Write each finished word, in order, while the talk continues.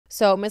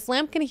So Miss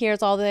Lampkin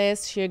hears all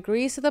this, she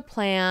agrees to the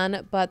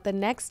plan, but the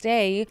next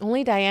day,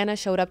 only Diana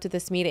showed up to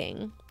this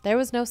meeting. There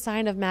was no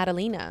sign of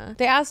Madalina.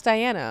 They asked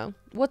Diana,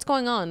 "What's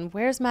going on?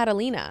 Where's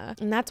Madalina?"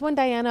 And that's when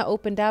Diana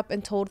opened up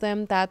and told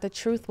them that the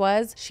truth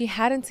was she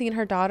hadn't seen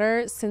her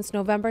daughter since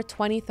November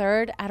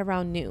 23rd at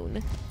around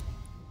noon.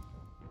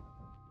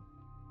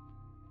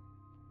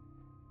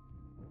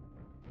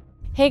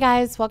 Hey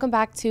guys, welcome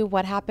back to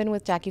What Happened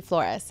with Jackie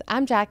Flores.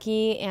 I'm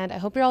Jackie and I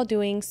hope you're all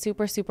doing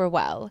super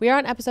well. We are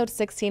on episode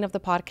 16 of the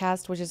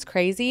podcast, which is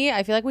crazy.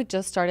 I feel like we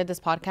just started this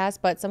podcast,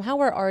 but somehow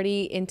we're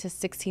already into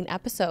 16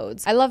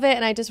 episodes. I love it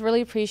and I just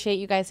really appreciate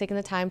you guys taking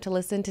the time to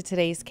listen to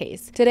today's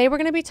case. Today we're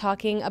going to be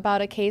talking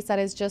about a case that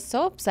is just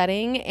so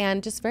upsetting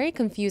and just very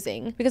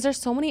confusing because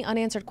there's so many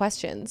unanswered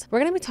questions. We're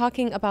going to be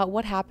talking about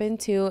what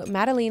happened to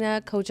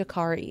Madalina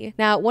Cojocari.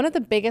 Now, one of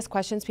the biggest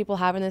questions people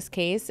have in this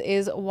case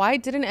is why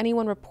didn't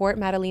anyone report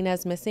Madalina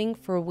is missing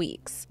for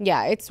weeks?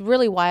 Yeah, it's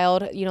really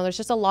wild. You know, there's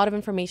just a lot of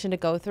information to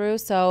go through.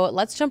 So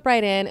let's jump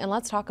right in and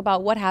let's talk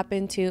about what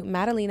happened to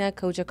Madalina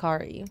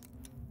Cojocari.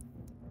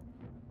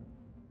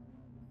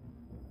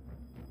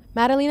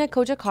 Madalina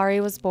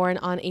Cojocari was born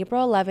on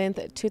April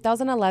 11th,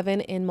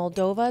 2011 in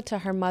Moldova to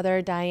her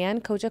mother,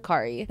 Diane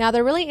Cojocari. Now,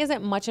 there really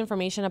isn't much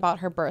information about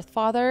her birth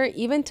father.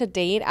 Even to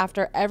date,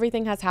 after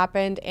everything has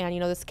happened and,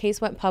 this case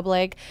went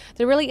public,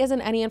 there really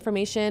isn't any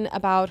information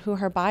about who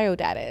her bio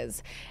dad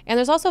is. And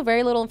there's also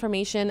very little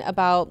information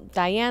about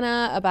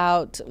Diana,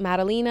 about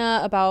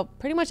Madalina, about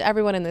pretty much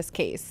everyone in this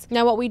case.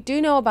 Now, what we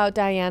do know about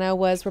Diana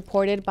was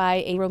reported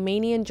by a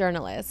Romanian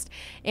journalist,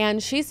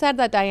 and she said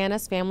that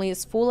Diana's family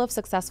is full of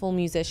successful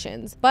musicians,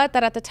 but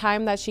that at the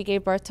time that she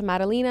gave birth to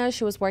Madalina,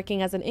 she was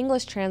working as an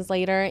English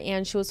translator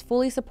and she was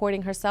fully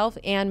supporting herself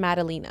and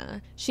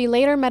Madalina. She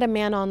later met a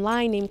man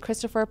online named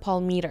Christopher Paul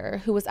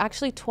Meter, who was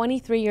actually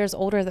 23 years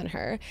older than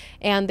her,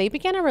 and they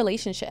began a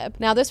relationship.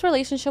 Now, this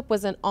relationship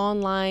was an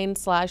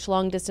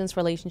online/long distance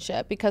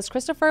relationship because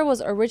Christopher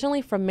was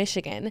originally from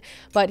Michigan,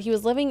 but he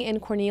was living in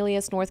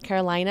Cornelius, North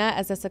Carolina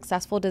as a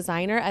successful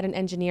designer at an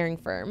engineering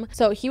firm.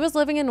 So he was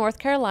living in North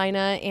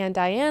Carolina and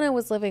Diana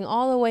was living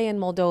all the way in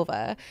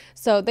Moldova.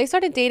 So they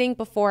started dating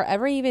before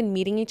ever even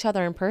meeting each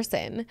other in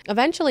person.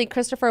 Eventually,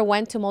 Christopher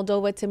went to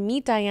Moldova to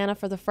meet Diana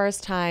for the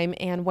first time,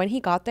 and when he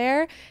got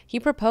there, he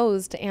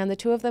proposed and the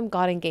two of them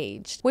got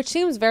engaged, which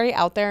seems very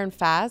out there and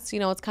fast.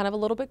 It's kind of a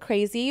little bit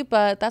crazy,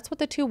 but that's what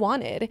the two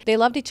wanted. They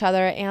loved each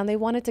other and they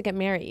wanted to get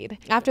married.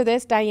 After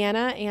this,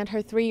 Diana and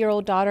her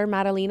 3-year-old daughter,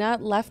 Madalina,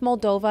 left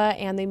Moldova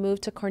and they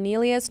moved to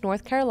Cornelius,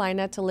 North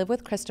Carolina to live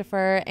with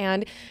Christopher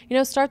and,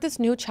 start this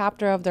new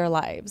chapter of their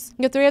lives.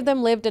 The three of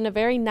them lived in a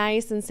very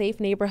nice and safe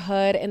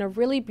neighborhood in a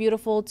really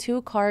beautiful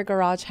 2-car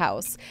garage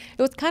house.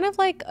 It was kind of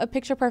like a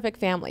picture-perfect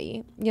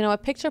family. A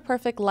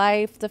picture-perfect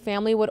life. The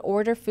family would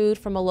order food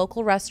from a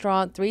local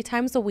restaurant 3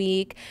 times a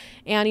week.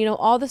 And,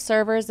 all the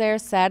servers there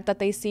said that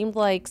they seemed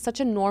like such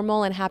a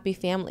normal and happy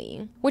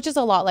family, which is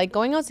a lot. Like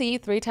going out to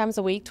eat 3 times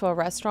a week to a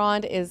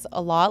restaurant is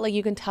a lot. Like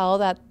you can tell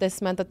that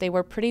this meant that they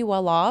were pretty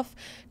well off.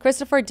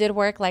 Christopher did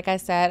work, like I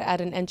said, at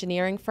an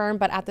engineering firm,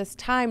 but at this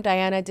time,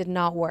 Diana did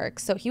not work.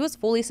 So he was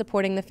fully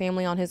supporting the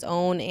family on his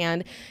own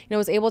and,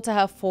 was able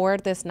to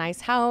afford this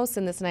nice house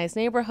in this nice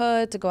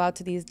neighborhood to go out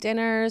to these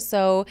dinners.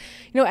 So,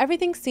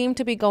 everything seemed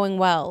to be going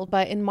well.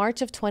 But in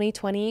March of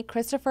 2020,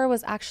 Christopher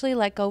was actually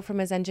let go from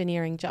his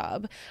engineering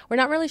job. We're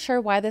not really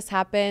sure why this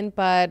happened,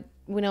 but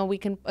we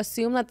can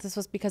assume that this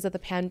was because of the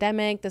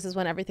pandemic. This is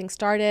when everything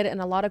started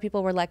and a lot of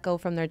people were let go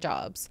from their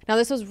jobs. Now,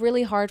 this was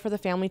really hard for the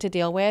family to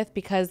deal with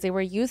because they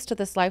were used to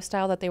this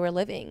lifestyle that they were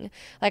living.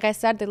 Like I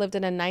said, they lived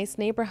in a nice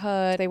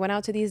neighborhood. They went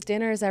out to these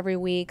dinners every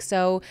week.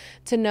 So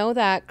to know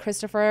that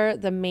Christopher,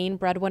 the main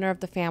breadwinner of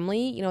the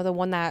family, the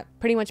one that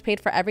pretty much paid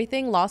for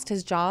everything, lost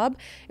his job,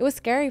 it was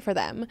scary for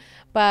them.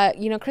 But,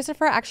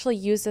 Christopher actually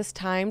used this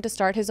time to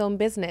start his own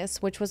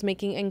business, which was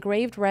making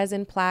engraved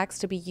resin plaques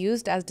to be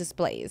used as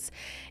displays.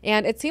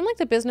 And it seemed like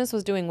the business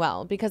was doing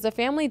well because the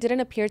family didn't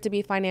appear to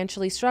be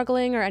financially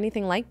struggling or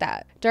anything like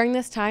that. During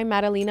this time,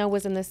 Madalina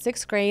was in the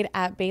 6th grade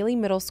at Bailey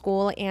Middle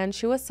School and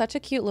she was such a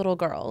cute little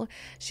girl.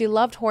 She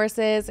loved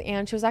horses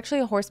and she was actually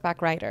a horseback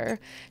rider.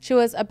 She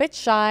was a bit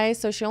shy,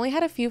 so she only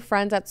had a few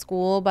friends at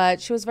school, but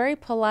she was very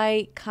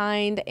polite,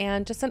 kind,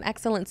 and just an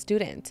excellent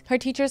student. Her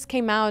teachers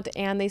came out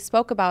and they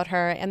spoke about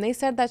her and they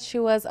said that she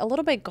was a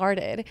little bit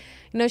guarded.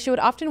 She would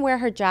often wear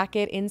her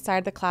jacket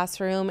inside the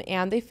classroom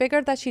and they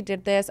figured that she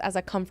did this as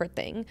a comfort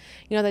thing.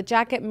 The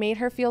jacket made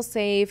her feel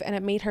safe and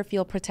it made her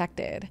feel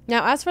protected.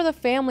 Now, as for the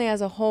family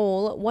as a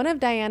whole, one of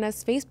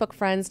Diana's Facebook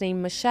friends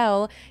named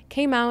Michelle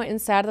came out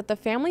and said that the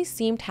family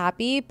seemed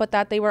happy, but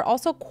that they were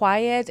also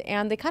quiet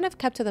and they kind of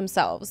kept to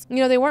themselves.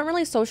 They weren't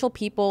really social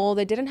people.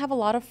 They didn't have a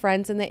lot of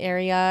friends in the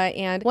area.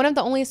 And one of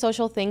the only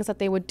social things that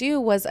they would do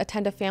was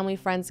attend a family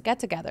friends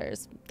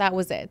get-togethers. That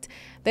was it.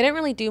 They didn't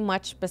really do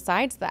much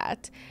besides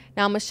that.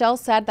 Now, Michelle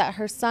said that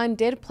her son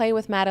did play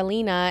with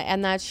Madalina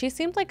and that she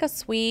seemed like a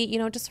sweet,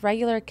 just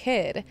regular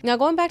kid. Now,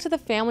 going back to the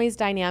family's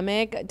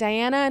dynamic,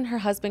 Diana and her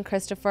husband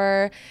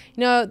Christopher,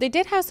 they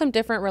did have some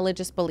different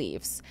religious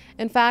beliefs.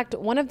 In fact,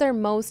 one of their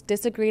most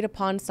disagreed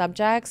upon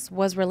subjects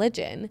was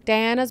religion.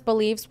 Diana's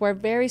beliefs were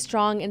very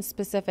strong and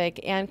specific,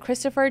 and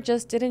Christopher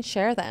just didn't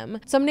share them.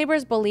 Some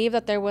neighbors believe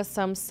that there was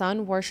some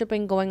sun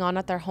worshiping going on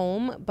at their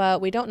home,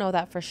 but we don't know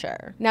that for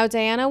sure. Now,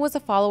 Diana was a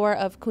follower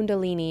of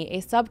Kundalini,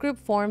 a subgroup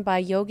formed by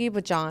Yogi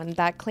Bhajan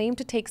that claimed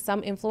to take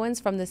some influence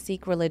from the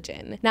Sikh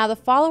religion. Now, the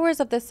followers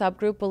of this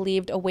subgroup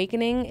believed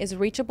awakening is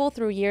reachable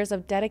through years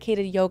of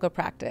dedicated yoga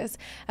practice,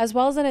 as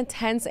well as an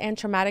intense and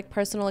traumatic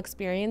personal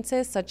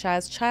experiences such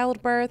as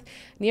childbirth,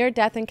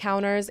 near-death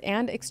encounters,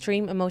 and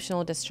extreme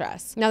emotional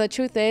distress. Now, the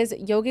truth is,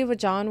 Yogi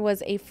Bhajan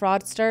was a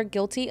fraudster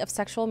guilty of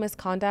sexual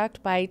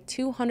misconduct by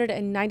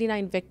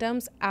 299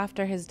 victims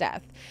after his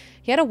death.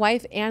 He had a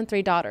wife and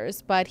 3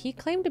 daughters, but he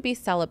claimed to be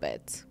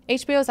celibate.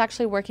 HBO is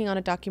actually working on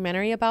a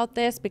documentary about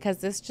this because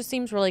this just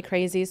seems really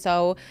crazy,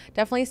 so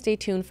definitely stay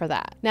tuned for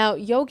that. Now,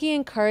 Yogi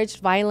encouraged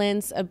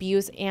violence,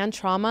 abuse, and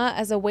trauma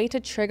as a way to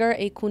trigger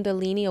a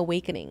Kundalini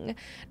awakening.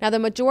 Now, the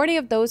majority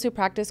of those who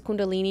practice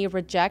Kundalini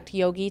reject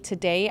Yogi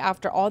today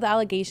after all the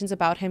allegations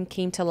about him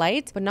came to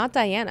light, but not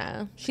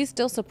Diana. She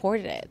still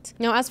supported it.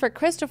 Now, as for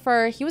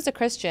Christopher, he was a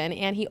Christian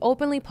and he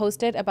openly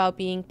posted about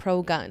being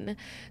pro-gun.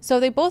 So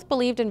they both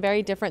believed in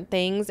very different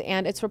things,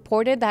 and it's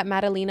reported that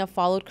Madalina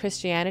followed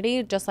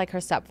Christianity just like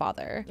her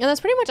stepfather. And that's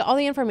pretty much all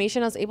the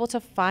information I was able to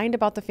find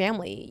about the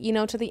family.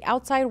 To the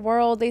outside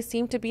world, they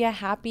seem to be a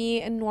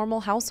happy and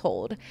normal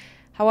household.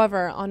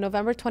 However, on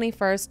November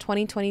 21st,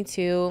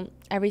 2022,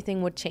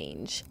 everything would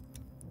change.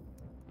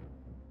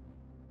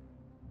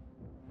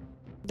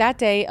 That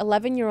day,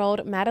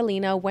 11-year-old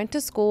Madalina went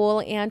to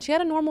school and she had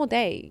a normal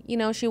day.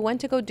 She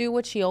went to go do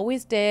what she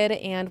always did,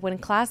 and when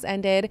class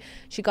ended,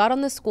 she got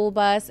on the school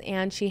bus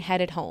and she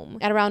headed home.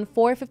 At around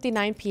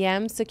 4:59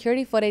 p.m.,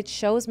 security footage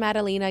shows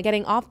Madalina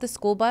getting off the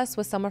school bus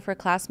with some of her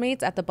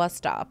classmates at the bus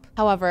stop.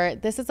 However,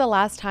 this is the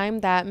last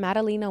time that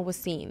Madalina was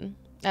seen,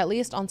 at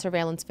least on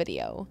surveillance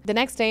video. The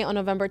next day, on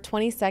November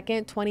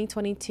 22nd,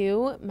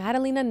 2022,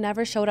 Madalina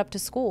never showed up to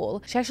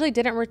school. She actually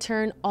didn't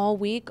return all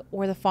week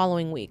or the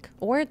following week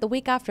or the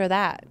week after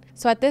that.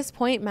 So at this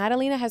point,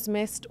 Madalina has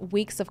missed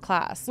weeks of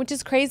class, which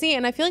is crazy,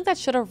 and I feel like that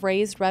should have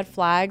raised red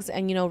flags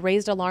and,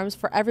 raised alarms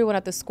for everyone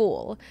at the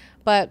school.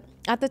 But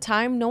at the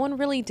time, no one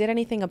really did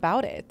anything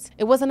about it.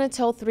 It wasn't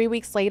until 3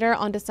 weeks later,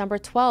 on December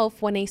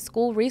 12th, when a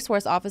school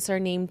resource officer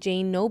named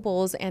Jane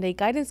Nobles and a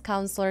guidance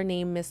counselor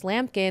named Miss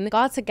Lampkin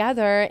got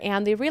together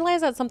and they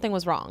realized that something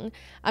was wrong.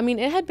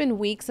 It had been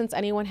weeks since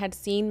anyone had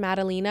seen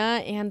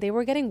Madalina, and they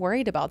were getting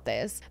worried about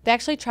this. They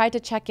actually tried to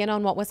check in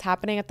on what was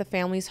happening at the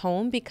family's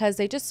home because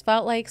they just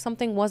felt like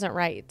something wasn't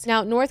right.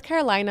 Now, North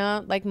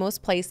Carolina, like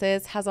most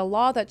places, has a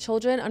law that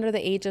children under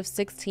the age of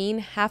 16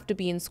 have to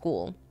be in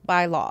school.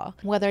 By law,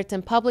 whether it's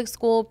in public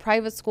school,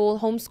 private school,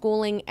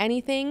 homeschooling,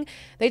 anything,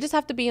 they just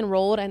have to be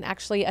enrolled and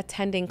actually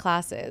attending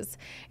classes.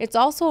 It's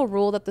also a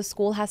rule that the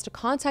school has to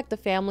contact the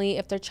family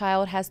if their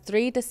child has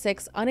 3 to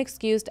 6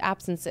 unexcused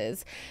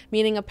absences,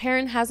 meaning a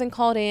parent hasn't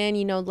called in,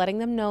 letting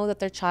them know that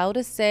their child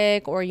is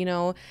sick or,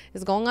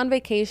 is going on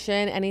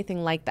vacation,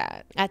 anything like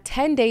that. At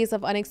 10 days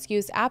of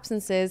unexcused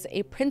absences,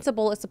 a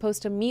principal is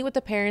supposed to meet with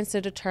the parents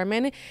to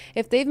determine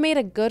if they've made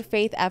a good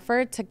faith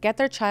effort to get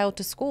their child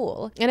to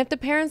school. And if the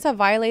parents have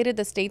violated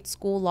the state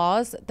school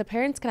laws, the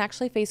parents can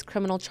actually face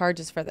criminal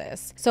charges for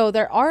this. So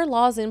there are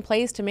laws in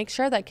place to make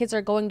sure that kids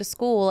are going to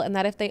school, and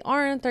that if they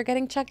aren't, they're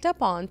getting checked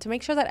up on to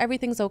make sure that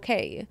everything's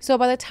okay. So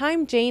by the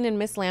time Jane and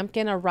Miss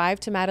Lampkin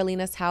arrived to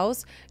Madalina's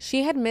house,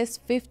 she had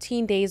missed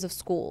 15 days of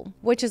school,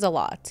 which is a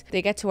lot.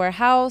 They get to her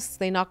house,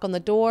 they knock on the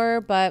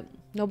door, but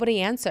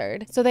nobody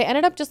answered. So they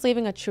ended up just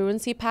leaving a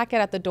truancy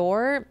packet at the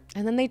door,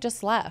 and then they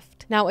just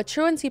left. Now, a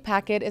truancy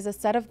packet is a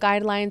set of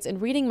guidelines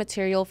and reading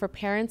material for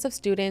parents of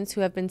students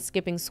who have been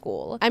skipping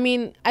school.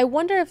 I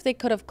wonder if they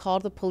could have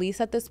called the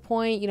police at this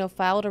point,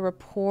 filed a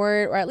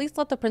report, or at least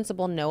let the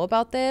principal know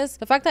about this.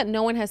 The fact that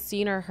no one has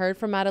seen or heard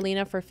from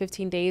Madalina for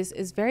 15 days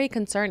is very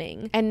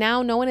concerning. And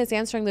now no one is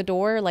answering the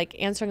door, like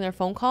answering their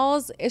phone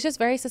calls. It's just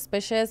very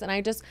suspicious, and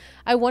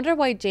I wonder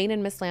why Jane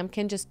and Miss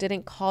Lampkin just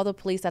didn't call the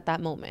police at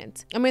that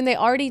moment. They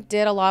already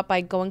did a lot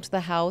by going to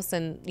the house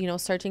and,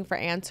 searching for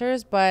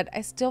answers, but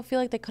I still feel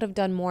like they could have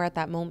done more at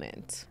that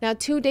moment. Now,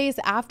 2 days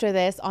after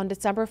this, on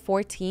December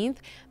 14th,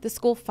 the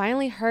school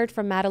finally heard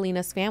from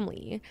Madalina's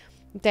family.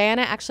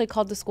 Diana actually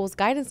called the school's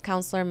guidance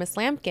counselor, Miss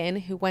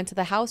Lampkin, who went to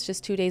the house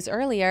just 2 days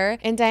earlier,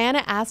 and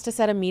Diana asked to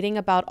set a meeting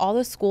about all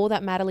the school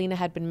that Madalina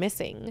had been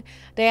missing.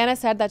 Diana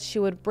said that she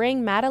would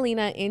bring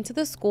Madalina into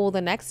the school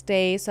the next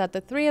day so that the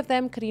 3 of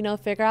them could,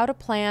 figure out a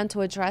plan to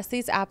address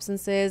these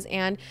absences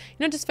and,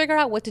 just figure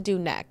out what to do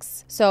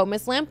next. So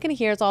Miss Lampkin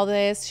hears all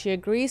this, she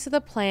agrees to the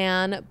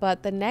plan,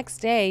 but the next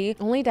day,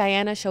 only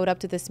Diana showed up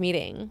to this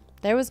meeting.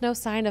 there was no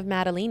sign of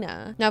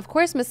Madalina. Now, of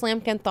course, Miss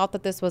Lampkin thought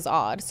that this was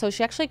odd, so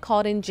she actually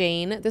called in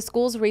Jane, the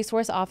school's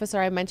resource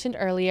officer I mentioned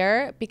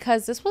earlier,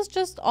 because this was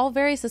just all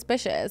very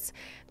suspicious.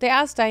 They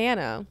asked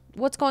Diana,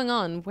 what's going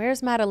on?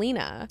 Where's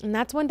Madalina? And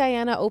that's when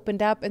Diana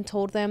opened up and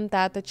told them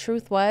that the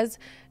truth was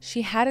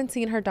she hadn't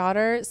seen her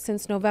daughter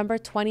since November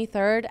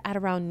 23rd at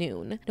around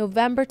noon.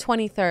 November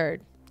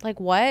 23rd. Like,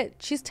 what?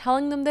 She's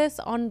telling them this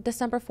on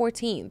December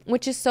 14th,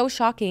 which is so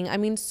shocking. I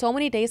mean, so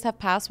many days have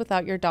passed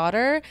without your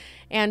daughter,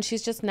 and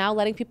she's just now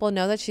letting people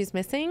know that she's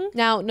missing.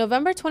 Now,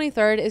 November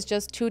 23rd is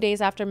just 2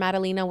 days after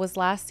Madalina was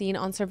last seen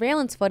on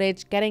surveillance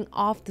footage getting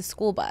off the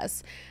school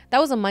bus. That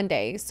was a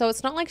Monday, so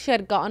it's not like she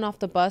had gotten off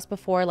the bus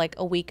before like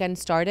a weekend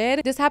started.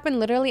 This happened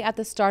literally at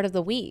the start of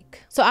the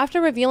week. So after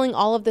revealing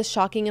all of this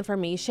shocking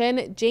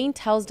information, Jane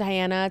tells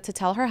Diana to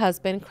tell her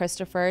husband,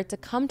 Christopher, to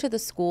come to the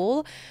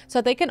school so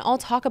that they can all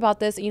talk about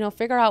this,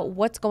 figure out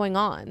what's going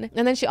on.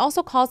 And then she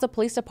also calls the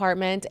police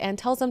department and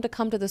tells them to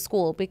come to the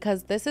school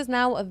because this is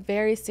now a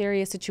very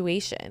serious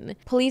situation.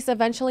 Police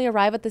eventually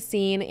arrive at the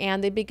scene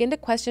and they begin to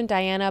question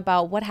Diana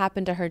about what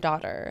happened to her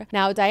daughter.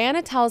 Now,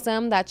 Diana tells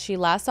them that she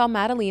last saw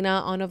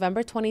Madalina on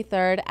November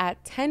 23rd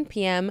at 10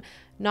 p.m.,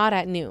 not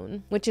at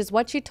noon, which is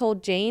what she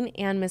told Jane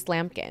and Miss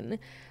Lampkin.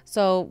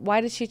 So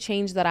why did she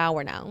change that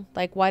hour now?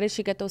 Like, why did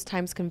she get those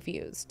times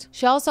confused?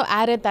 She also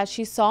added that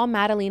she saw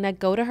Madalina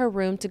go to her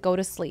room to go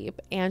to sleep,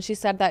 and she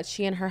said that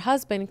she and her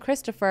husband,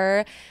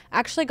 Christopher,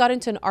 actually got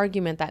into an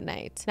argument that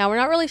night. Now, we're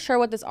not really sure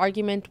what this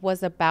argument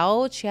was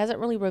about. She hasn't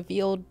really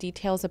revealed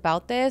details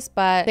about this,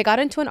 but they got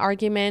into an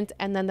argument,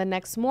 and then the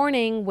next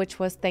morning, which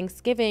was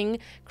Thanksgiving,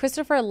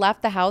 Christopher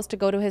left the house to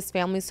go to his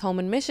family's home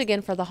in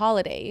Michigan for the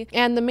holiday.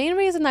 And the main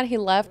reason that he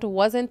left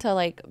wasn't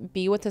to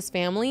be with his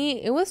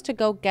family, it was to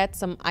go get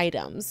some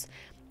items.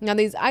 Now,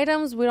 these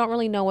items, we don't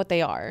really know what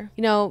they are.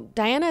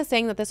 Diana is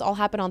saying that this all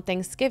happened on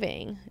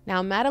Thanksgiving.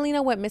 Now,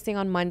 Madalina went missing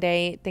on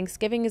Monday.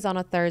 Thanksgiving is on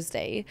a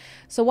Thursday.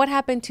 So what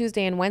happened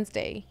Tuesday and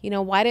Wednesday?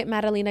 Why didn't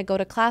Madalina go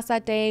to class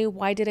that day?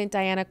 Why didn't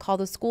Diana call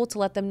the school to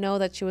let them know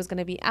that she was going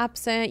to be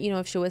absent?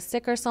 If she was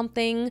sick or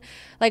something?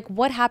 Like,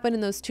 what happened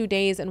in those 2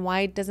 days, and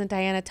why doesn't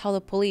Diana tell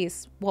the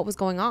police what was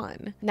going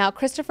on? Now,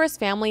 Christopher's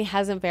family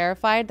hasn't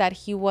verified that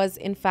he was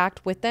in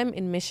fact with them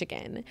in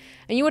Michigan.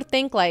 And you would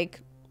think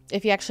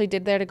if he actually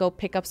did there to go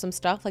pick up some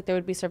stuff, there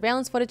would be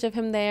surveillance footage of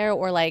him there,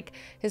 or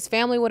his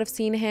family would have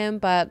seen him,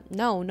 but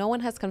no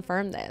one has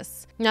confirmed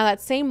this. Now, that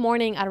same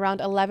morning at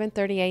around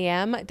 11:30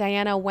 a.m.,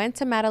 Diana went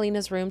to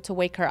Madalina's room to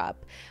wake her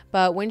up.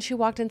 But when she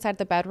walked inside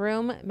the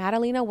bedroom,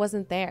 Madalina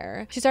wasn't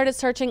there. She started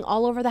searching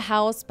all over the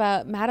house,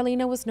 but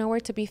Madalina was nowhere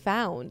to be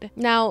found.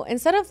 Now,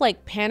 instead of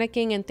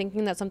panicking and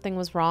thinking that something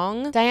was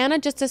wrong, Diana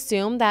just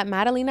assumed that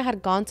Madalina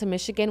had gone to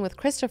Michigan with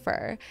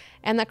Christopher,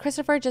 and that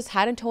Christopher just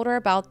hadn't told her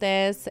about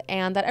this,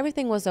 and that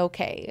everything was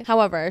okay.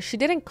 However, she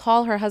didn't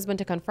call her husband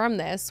to confirm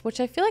this, which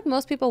I feel like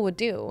most people would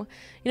do.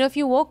 If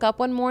you woke up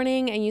one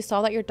morning and you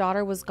saw that your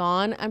daughter was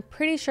gone, I'm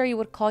pretty sure you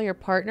would call your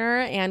partner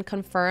and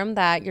confirm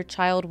that your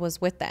child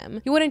was with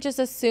them. You wouldn't just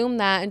assume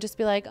that and just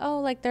be like,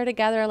 oh, they're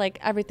together,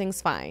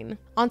 everything's fine.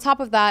 On top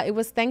of that, it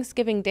was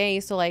Thanksgiving Day,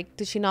 so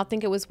did she not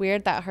think it was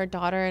weird that her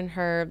daughter and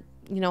her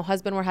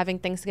husband were having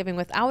Thanksgiving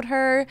without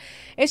her?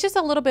 It's just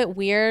a little bit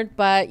weird,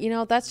 but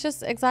that's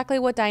just exactly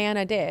what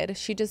Diana did.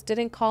 She just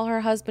didn't call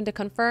her husband to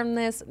confirm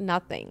this,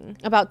 nothing.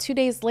 About 2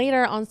 days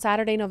later, on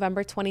Saturday,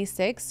 November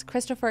 26th,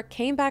 Christopher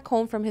came back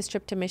home from his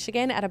trip to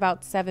Michigan at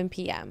about 7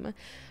 p.m.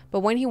 But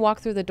when he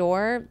walked through the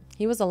door,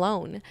 he was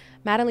alone.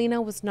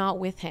 Madalina was not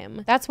with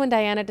him. That's when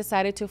Diana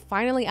decided to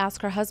finally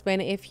ask her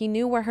husband if he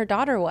knew where her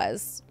daughter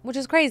was, which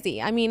is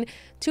crazy. I mean,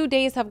 2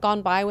 days have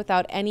gone by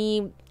without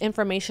any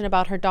information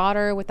about her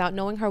daughter, without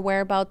knowing her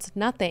whereabouts,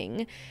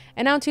 nothing.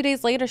 And now 2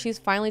 days later, she's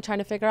finally trying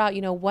to figure out,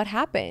 what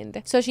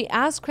happened. So she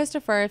asked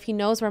Christopher if he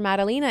knows where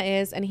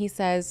Madalina is, and he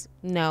says,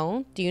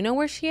 no. Do you know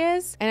where she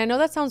is? And I know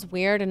that sounds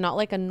weird and not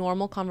like a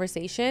normal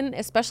conversation,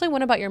 especially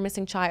one about your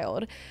missing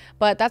child,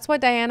 but that's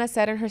what Diana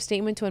said in her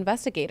statement to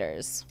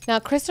investigators. Now,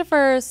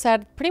 Christopher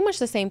said pretty much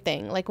the same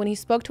thing. When he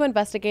spoke to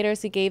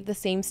investigators, he gave the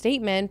same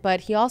statement,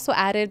 but he also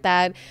added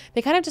that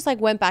they kind of just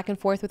went back and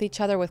forth with each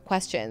other with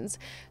questions.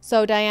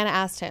 So Diana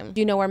asked him,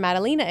 do you know where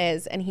Madalina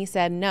is? And he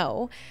said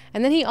no.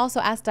 And then he also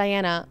asked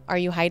Diana, are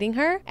you hiding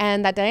her?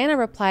 And that Diana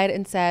replied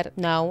and said,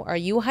 no, are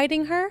you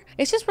hiding her?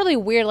 It's just really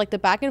weird, the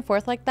back and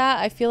forth like that.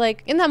 I feel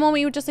like in that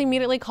moment, you would just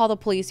immediately call the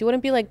police. You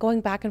wouldn't be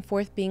going back and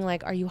forth being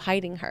are you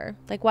hiding her?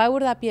 Why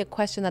would that be a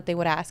question that they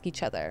would ask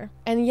each other?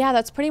 And yeah,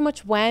 that's pretty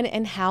much when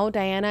and how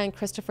Diana and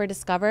Christopher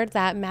discovered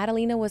that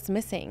Madalina was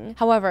missing.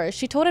 However,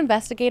 she told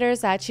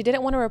investigators that she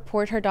didn't want to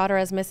report her daughter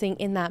as missing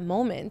in that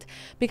moment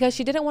because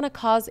she didn't want to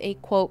cause a,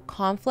 quote,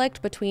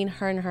 conflict between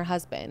her and her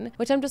husband,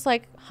 which I'm just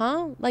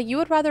huh? You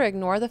would rather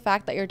ignore the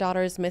fact that your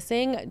daughter is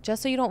missing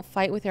just so you don't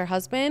fight with your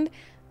husband?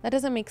 That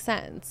doesn't make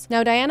sense.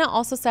 Now, Diana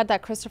also said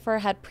that Christopher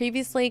had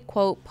previously,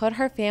 quote, put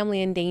her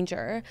family in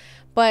danger,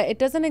 but it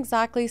doesn't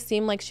exactly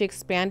seem like she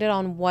expanded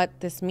on what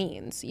this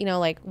means. You know,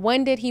 like,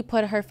 when did he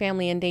put her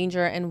family in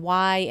danger, and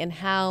why and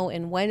how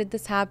and when did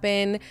this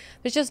happen?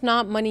 There's just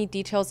not many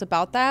details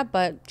about that,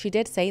 but she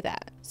did say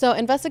that. So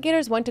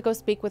investigators went to go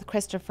speak with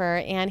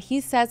Christopher, and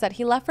he says that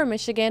he left for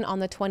Michigan on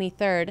the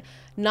 23rd,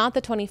 not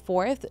the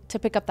 24th, to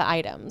pick up the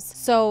items.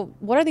 So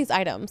what are these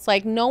items?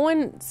 Like, no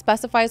one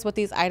specifies what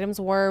these items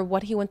were,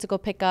 what he went to go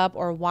pick up,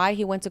 or why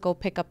he went to go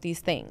pick up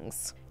these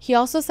things. He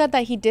also said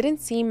that he didn't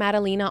see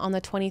Madalina on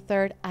the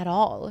 23rd at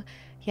all.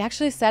 He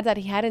actually said that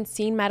he hadn't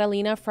seen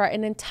Madalina for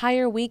an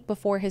entire week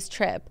before his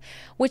trip,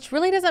 which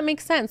really doesn't make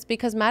sense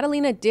because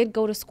Madalina did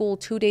go to school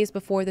 2 days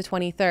before the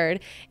 23rd,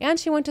 and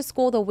she went to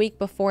school the week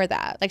before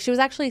that. Like, she was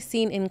actually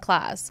seen in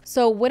class.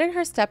 So wouldn't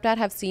her stepdad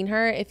have seen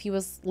her if he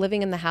was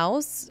living in the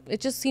house?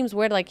 It just seems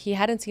weird, like he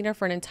hadn't seen her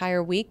for an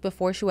entire week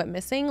before she went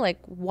missing. Like,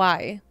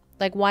 why?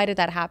 Like, why did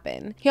that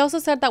happen? He also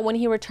said that when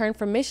he returned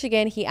from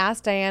Michigan, he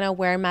asked Diana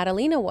where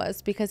Madalina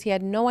was because he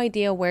had no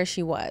idea where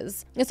she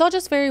was. It's all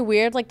just very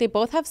weird. Like, they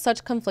both have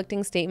such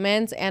conflicting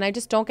statements, and I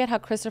just don't get how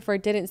Christopher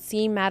didn't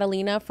see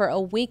Madalina for a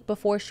week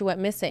before she went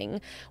missing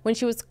when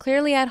she was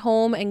clearly at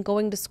home and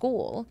going to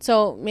school.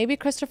 So maybe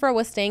Christopher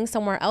was staying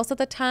somewhere else at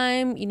the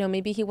time. You know,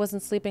 maybe he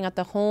wasn't sleeping at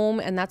the home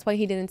and that's why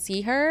he didn't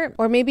see her.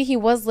 Or maybe he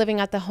was living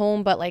at the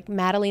home, but like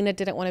Madalina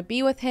didn't want to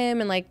be with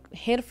him and like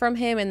hid from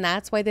him, and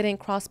that's why they didn't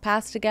cross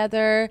paths together.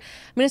 I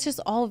mean, it's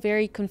just all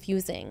very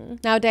confusing.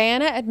 Now,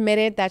 Diana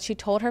admitted that she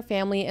told her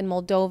family in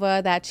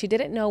Moldova that she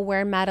didn't know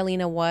where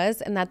Madalina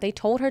was and that they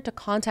told her to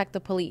contact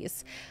the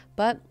police,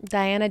 but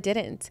Diana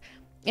didn't,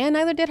 and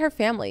neither did her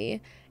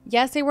family.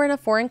 Yes, they were in a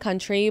foreign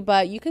country,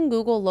 but you can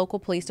Google local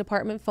police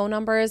department phone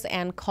numbers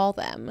and call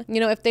them. You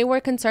know, if they were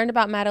concerned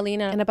about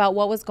Madalina and about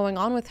what was going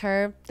on with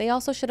her, they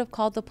also should have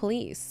called the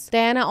police.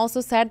 Diana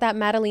also said that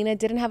Madalina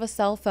didn't have a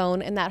cell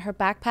phone and that her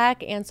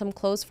backpack and some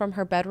clothes from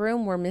her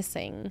bedroom were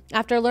missing.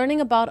 After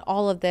learning about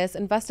all of this,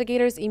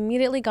 investigators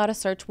immediately got a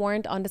search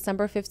warrant on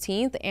December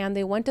 15th, and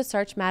they went to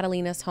search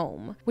Madalina's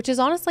home, which is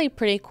honestly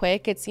pretty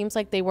quick. It seems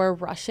like they were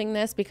rushing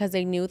this because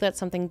they knew that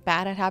something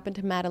bad had happened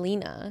to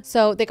Madalina.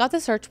 So they got the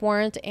search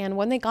warrant, and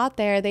when they got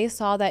there, they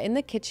saw that in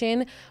the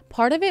kitchen,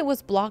 part of it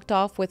was blocked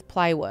off with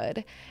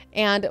plywood.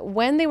 And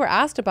when they were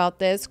asked about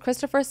this,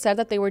 Christopher said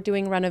that they were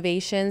doing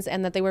renovations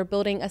and that they were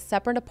building a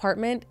separate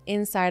apartment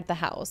inside the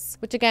house,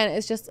 which again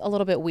is just a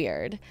little bit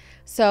weird.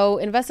 So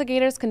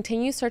investigators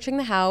continue searching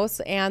the house,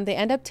 and they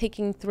end up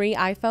taking 3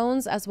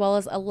 iPhones as well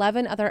as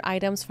 11 other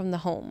items from the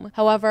home.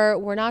 However,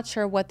 we're not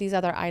sure what these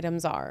other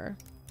items are.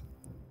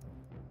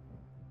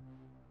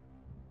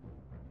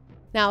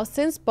 Now,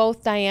 since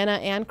both Diana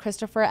and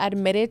Christopher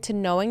admitted to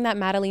knowing that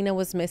Madalina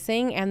was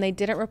missing and they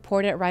didn't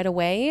report it right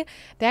away,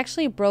 they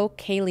actually broke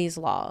Kaylee's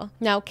Law.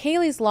 Now,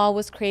 Kaylee's Law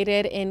was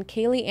created in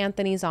Kaylee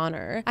Anthony's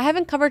honor. I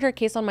haven't covered her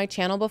case on my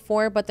channel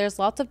before, but there's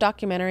lots of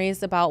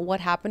documentaries about what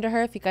happened to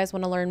her if you guys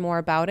want to learn more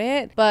about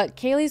it. But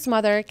Kaylee's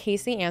mother,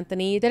 Casey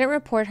Anthony, didn't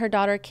report her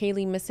daughter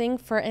Kaylee missing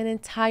for an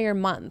entire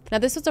month. Now,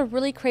 this was a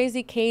really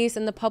crazy case,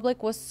 and the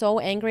public was so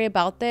angry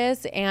about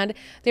this, and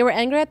they were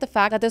angry at the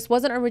fact that this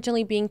wasn't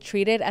originally being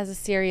treated as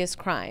a serious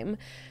crime.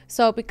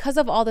 So because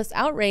of all this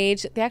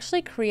outrage, they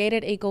actually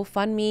created a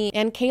GoFundMe,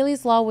 and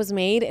Kaylee's Law was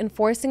made,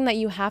 enforcing that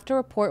you have to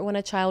report when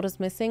a child is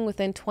missing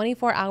within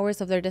 24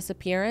 hours of their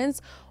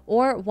disappearance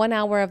or 1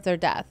 hour of their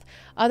death.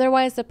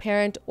 Otherwise, the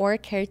parent or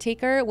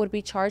caretaker would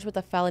be charged with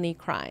a felony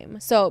crime.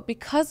 So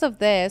because of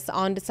this,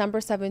 on December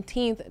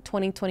 17th,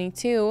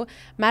 2022,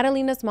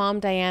 Madalina's mom,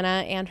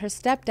 Diana, and her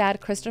stepdad,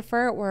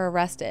 Christopher, were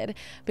arrested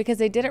because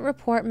they didn't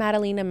report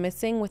Madalina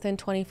missing within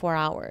 24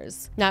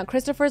 hours. Now,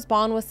 Christopher's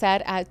bond was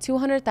set at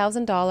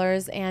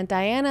 $200,000 and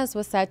Diana's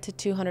was set to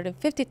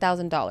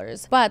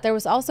 $250,000. But there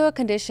was also a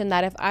condition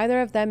that if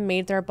either of them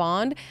made their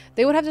bond,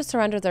 they would have to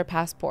surrender their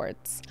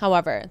passports.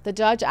 However, the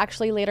judge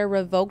actually later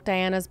revoked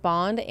Diana's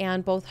bond,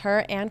 and both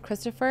her and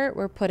Christopher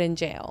were put in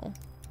jail.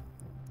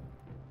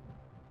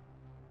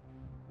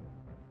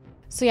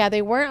 So yeah,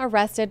 they weren't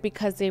arrested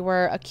because they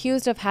were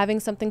accused of having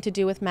something to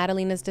do with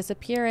Madalina's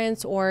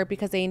disappearance or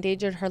because they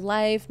endangered her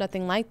life,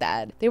 nothing like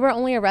that. They were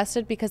only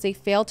arrested because they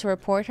failed to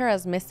report her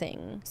as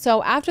missing.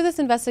 So after this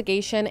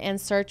investigation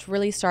and search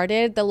really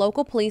started, the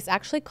local police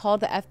actually called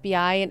the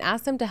FBI and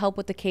asked them to help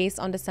with the case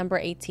on December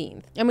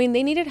 18th. I mean,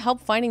 they needed help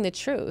finding the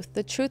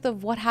truth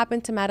of what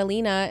happened to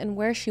Madalina and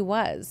where she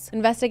was.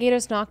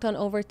 Investigators knocked on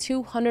over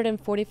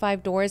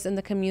 245 doors in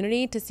the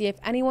community to see if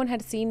anyone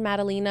had seen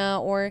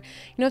Madalina or,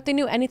 if they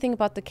knew anything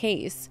about the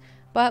case,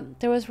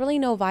 but there was really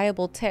no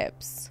viable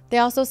tips. They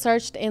also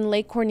searched in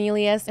Lake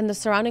Cornelius and the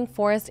surrounding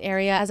forest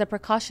area as a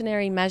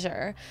precautionary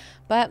measure,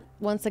 but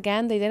once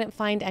again, they didn't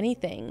find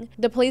anything.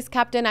 The police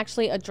captain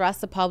actually addressed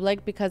the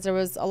public because there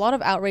was a lot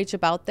of outrage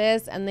about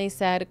this, and they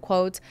said,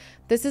 quote,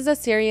 This is a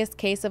serious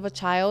case of a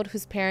child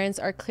whose parents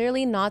are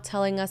clearly not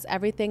telling us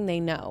everything they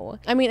know.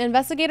 I mean,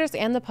 investigators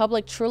and the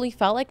public truly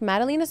felt like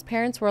Madalina's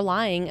parents were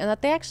lying and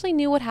that they actually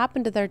knew what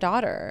happened to their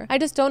daughter. I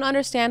just don't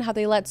understand how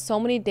they let so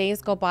many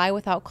days go by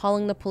without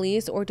calling the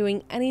police or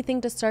doing anything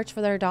to search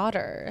for their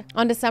daughter.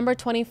 On December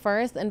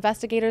 21st,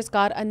 investigators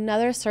got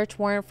another search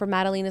warrant for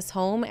Madalina's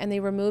home and they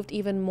removed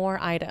even more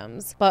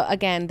items. But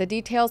again, the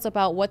details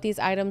about what these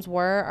items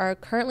were are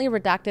currently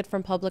redacted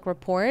from public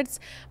reports,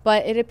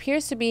 but it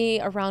appears to be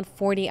around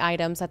 40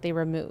 items that they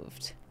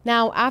removed.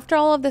 Now, after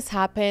all of this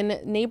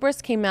happened,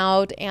 neighbors came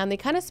out and they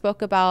kind of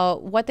spoke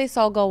about what they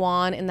saw go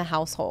on in the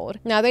household.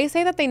 Now, they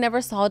say that they never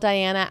saw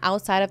Diana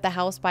outside of the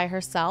house by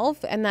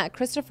herself and that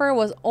Christopher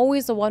was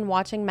always the one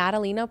watching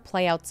Madalina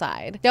play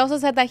outside. They also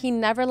said that he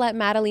never let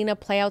Madalina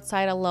play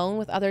outside alone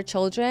with other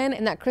children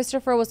and that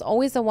Christopher was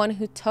always the one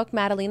who took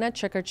Madalina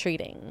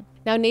trick-or-treating.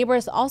 Now,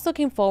 neighbors also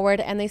came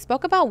forward and they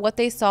spoke about what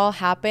they saw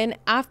happen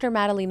after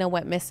Madalina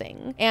went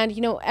missing. And,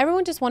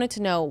 everyone just wanted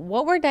to know,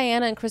 what were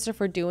Diana and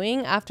Christopher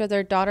doing after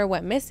their daughter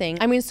went missing?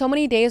 I mean, so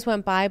many days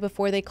went by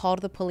before they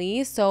called the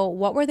police, so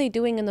what were they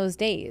doing in those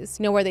days?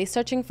 Were they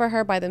searching for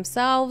her by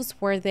themselves?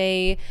 Were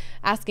they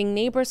asking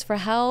neighbors for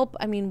help?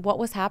 I mean, what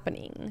was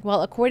happening?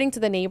 Well, according to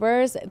the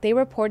neighbors, they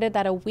reported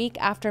that a week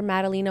after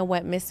Madalina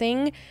went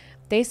missing,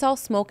 they saw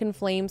smoke and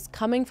flames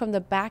coming from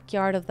the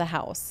backyard of the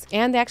house.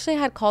 And they actually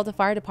had called the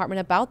fire department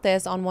about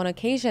this on one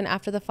occasion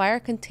after the fire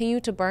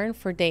continued to burn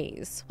for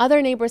days.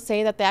 Other neighbors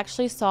say that they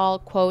actually saw,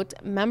 quote,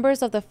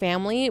 members of the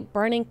family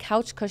burning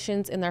couch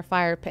cushions in their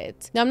fire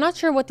pit. Now, I'm not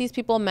sure what these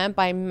people meant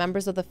by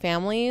members of the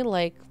family.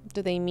 Like,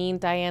 do they mean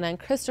Diana and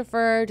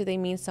Christopher? Do they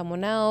mean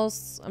someone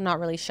else? I'm not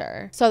really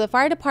sure. So the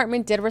fire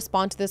department did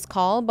respond to this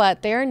call,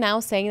 but they are now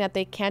saying that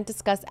they can't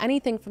discuss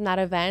anything from that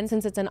event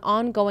since it's an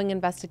ongoing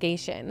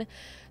investigation.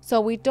 So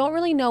we don't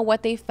really know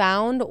what they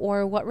found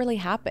or what really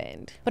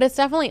happened. But it's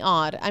definitely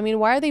odd. I mean,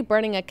 why are they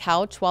burning a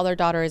couch while their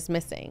daughter is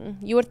missing?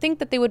 You would think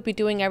that they would be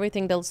doing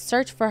everything to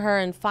search for her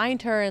and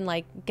find her and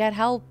get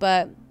help,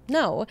 but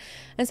no.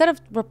 Instead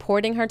of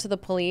reporting her to the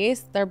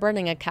police, they're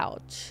burning a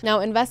couch. Now,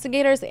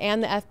 investigators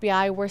and the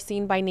FBI were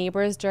seen by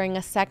neighbors during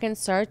a second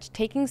search,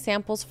 taking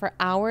samples for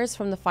hours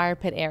from the fire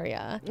pit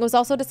area. It was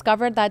also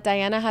discovered that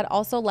Diana had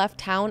also left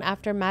town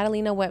after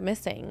Madalina went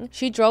missing.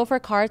 She drove her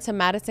car to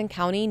Madison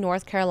County,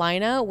 North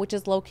Carolina, which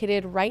is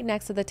located right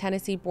next to the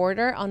Tennessee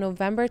border, on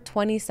November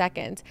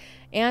 22nd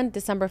and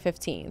December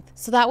 15th.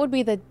 So that would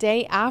be the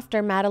day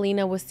after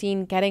Madalina was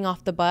seen getting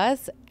off the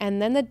bus, and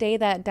then the day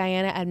that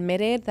Diana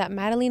admitted that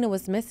Madalina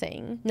was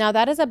missing. Now,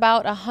 that is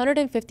about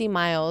 150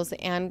 miles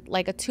and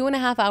like a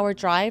 2.5-hour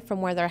drive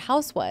from where their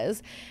house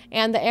was.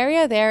 And the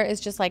area there is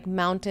just like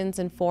mountains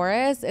and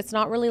forests. It's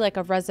not really like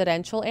a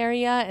residential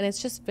area, and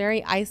it's just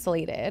very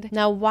isolated.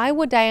 Now, why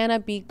would Diana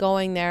be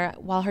going there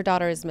while her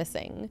daughter is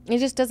missing? It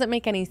just doesn't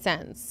make any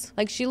sense.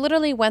 Like, she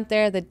literally went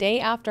there the day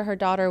after her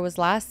daughter was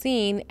last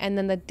seen, and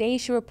then the day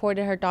she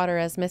reported her daughter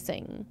as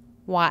missing.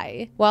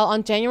 Why? Well,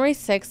 on January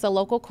 6th, the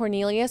local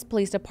Cornelius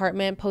Police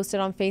Department posted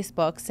on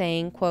Facebook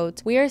saying,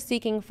 quote, "We are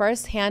seeking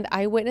first-hand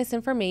eyewitness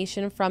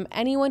information from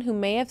anyone who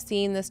may have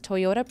seen this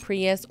Toyota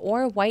Prius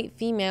or white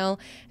female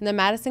in the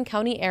Madison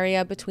County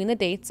area between the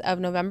dates of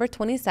November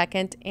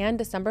 22nd and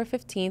December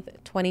 15th,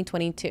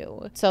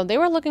 2022. So they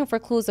were looking for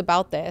clues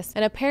about this,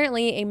 and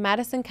apparently a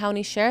Madison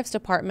County Sheriff's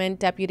Department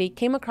deputy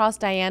came across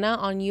Diana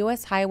on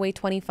US Highway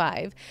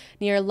 25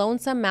 near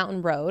Lonesome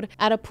Mountain Road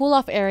at a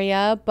pull-off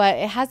area, but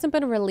it hasn't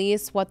been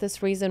released what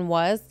this reason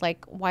was,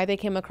 like why they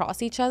came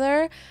across each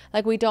other.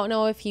 Like, we don't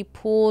know if he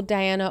pulled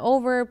Diana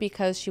over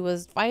because she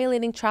was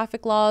violating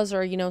traffic laws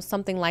or,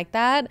 something like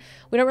that.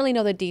 We don't really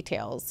know the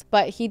details,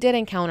 but he did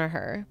encounter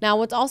her. Now,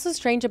 what's also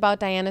strange about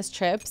Diana's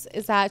trips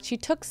is that she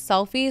took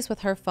selfies with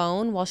her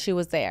phone while she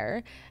was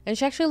there, and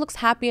she actually looks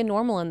happy and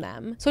normal in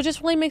them. So it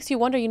just really makes you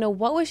wonder,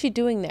 what was she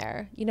doing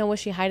there? Was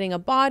she hiding a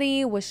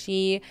body? Was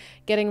she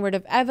getting rid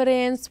of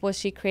evidence? Was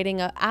she creating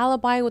an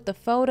alibi with the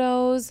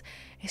photos?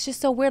 It's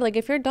just so weird. Like,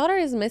 if your daughter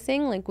is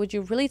missing, would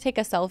you really take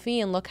a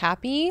selfie and look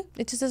happy?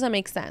 It just doesn't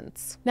make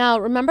sense. Now,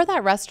 remember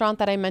that restaurant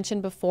that I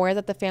mentioned before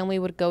that the family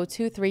would go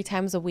to 3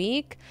 times a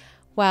week?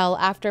 Well,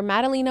 after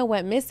Madalina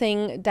went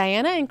missing,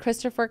 Diana and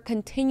Christopher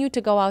continued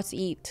to go out to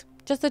eat.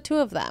 Just the two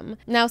of them.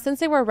 Now,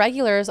 since they were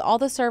regulars, all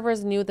the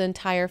servers knew the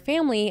entire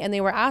family and they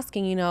were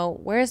asking,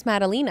 where's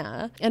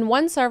Madalina? And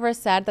one server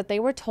said that they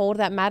were told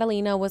that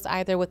Madalina was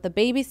either with the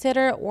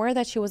babysitter or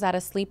that she was at a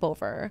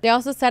sleepover. They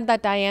also said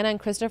that Diana and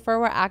Christopher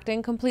were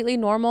acting completely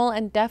normal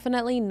and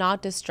definitely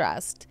not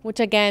distressed,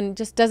 which again,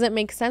 just doesn't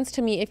make sense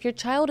to me. If your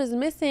child is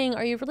missing,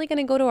 are you really going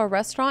to go to a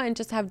restaurant and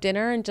just have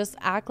dinner and just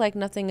act like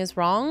nothing is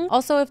wrong?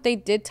 Also, if they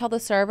did tell the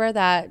server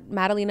that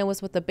Madalina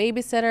was with the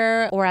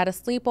babysitter or at a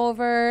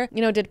sleepover,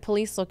 did police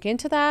police look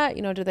into that?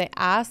 Do they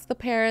ask the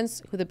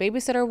parents who the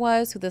babysitter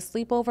was, who the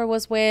sleepover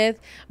was with?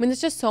 I mean,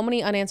 there's just so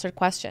many unanswered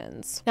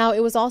questions. Now,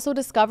 it was also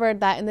discovered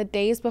that in the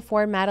days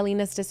before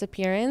Madalina's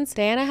disappearance,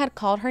 Diana had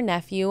called her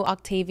nephew,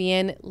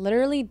 Octavian,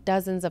 literally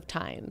dozens of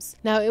times.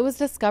 Now, it was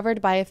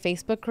discovered by a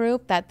Facebook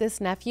group that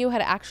this nephew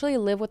had actually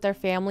lived with their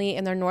family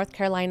in their North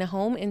Carolina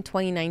home in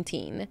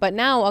 2019. But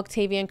now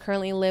Octavian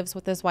currently lives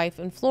with his wife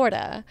in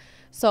Florida.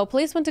 So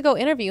police went to go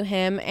interview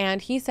him,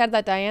 and he said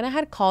that Diana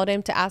had called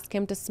him to ask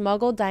him to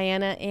smuggle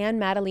Diana and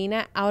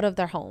Madalina out of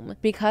their home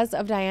because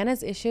of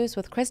Diana's issues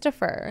with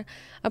Christopher.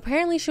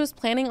 Apparently, she was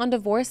planning on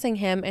divorcing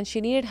him and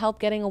she needed help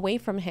getting away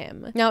from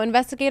him. Now,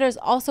 investigators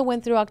also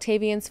went through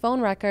Octavian's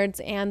phone records,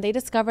 and they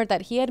discovered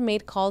that he had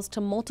made calls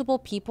to multiple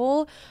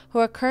people who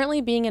are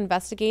currently being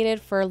investigated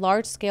for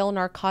large-scale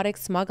narcotic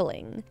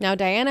smuggling. Now,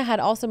 Diana had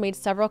also made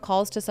several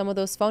calls to some of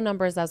those phone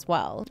numbers as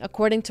well.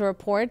 According to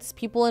reports,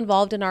 people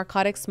involved in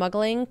narcotic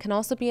smuggling can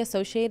also be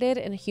associated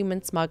in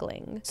human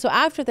smuggling. So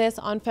after this,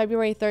 on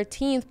February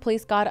 13th,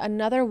 police got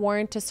another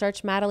warrant to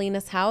search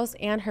Madalina's house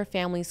and her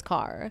family's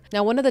car.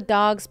 Now, one of the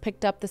dogs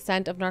picked up the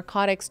scent of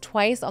narcotics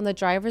twice on the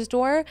driver's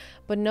door,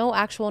 but no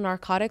actual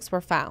narcotics were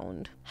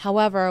found.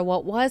 However,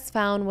 what was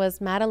found was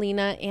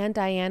Madalina and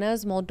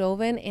Diana's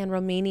Moldovan and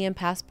Romanian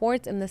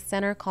passports in the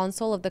center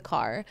console of the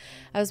car,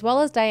 as well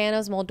as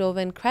Diana's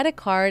Moldovan credit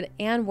card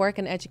and work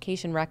and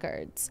education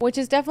records, which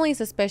is definitely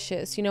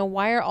suspicious.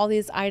 Why are all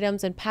these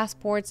items and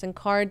passports and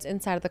cards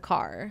inside of the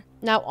car?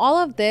 Now, all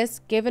of this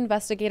give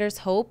investigators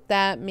hope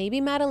that maybe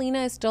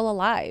Madalina is still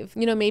alive.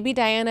 Maybe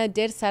Diana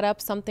did set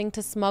up something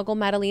to smuggle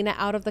Madalina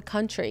out of the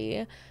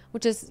country,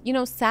 which is,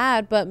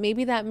 sad, but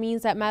maybe that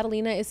means that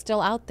Madalina is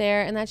still out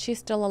there and that she's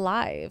still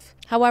alive.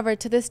 However,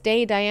 to this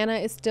day, Diana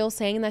is still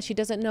saying that she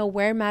doesn't know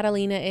where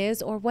Madalina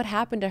is or what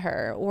happened to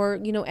her or,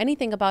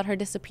 anything about her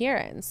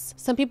disappearance.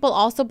 Some people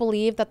also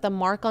believe that the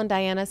mark on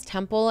Diana's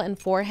temple and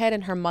forehead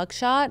in her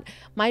mugshot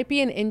might be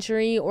an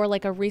injury or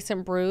like a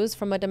recent bruise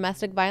from a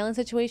domestic violence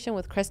situation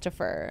with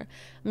Christopher.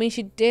 I mean,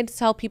 she did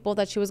tell people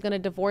that she was going to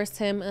divorce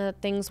him and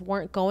that things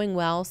weren't going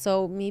well,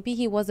 so maybe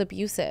he was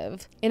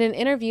abusive. In an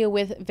interview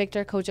with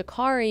Victor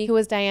Cojocari, who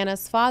is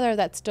Diana's father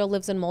that still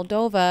lives in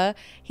Moldova,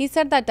 he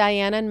said that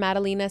Diana and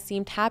Madalina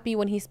seemed happy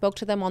when he spoke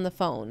to them on the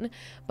phone,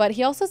 but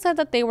he also said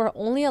that they were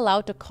only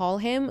allowed to call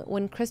him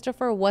when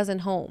Christopher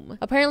wasn't home.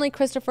 Apparently,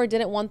 Christopher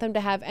didn't want them to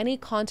have any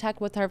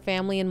contact with her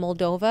family in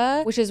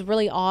Moldova, which is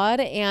really odd,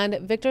 and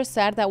Victor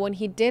said that when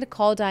he did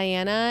call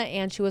Diana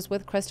and she was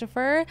with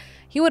Christopher,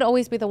 he would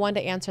always be the one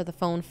to answer the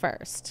phone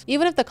first.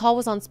 Even if the call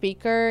was on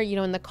speaker,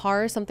 in the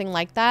car or something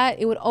like that,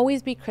 it would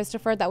always be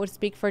Christopher that would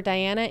speak for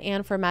Diana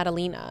and for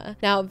Madalina.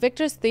 Now,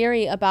 Victor's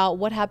theory about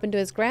what happened to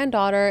his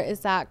granddaughter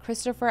is that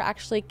Christopher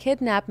actually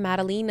kidnapped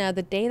Madalina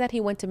the day that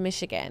he went to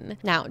Michigan.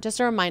 Now, just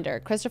a reminder,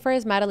 Christopher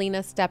is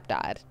Madalina's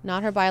stepdad,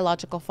 not her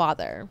biological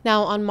father.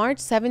 Now, on March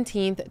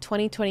 17th,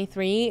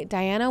 2023,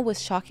 Diana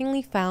was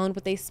shockingly found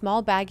with a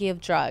small baggie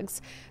of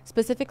drugs,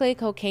 specifically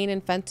cocaine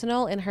and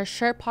fentanyl, in her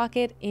shirt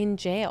pocket in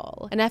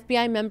jail. An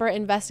FBI member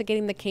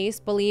investigating the case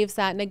believes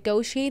that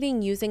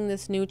negotiating using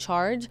this new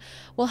charge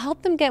will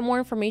help them get more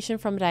information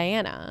from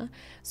Diana.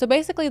 So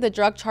basically, the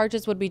drug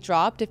charges would be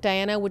dropped if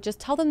Diana would just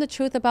tell them the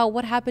truth about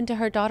what happened to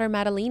her daughter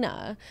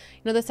Madalina.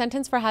 The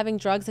sentence for having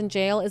drugs in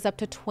jail is up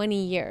to 20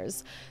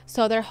 years.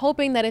 So they're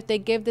hoping that if they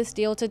give this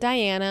deal to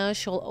Diana,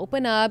 she'll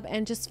open up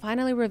and just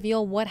finally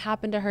reveal what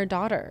happened to her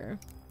daughter.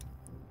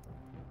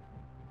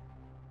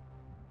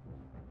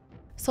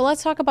 So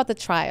let's talk about the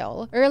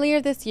trial. Earlier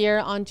this year,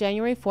 on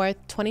January 4th,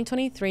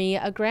 2023,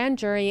 a grand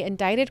jury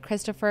indicted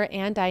Christopher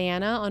and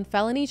Diana on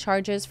felony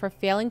charges for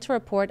failing to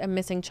report a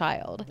missing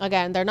child.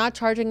 Again, they're not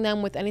charging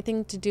them with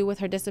anything to do with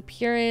her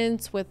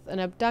disappearance, with an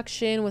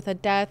abduction, with a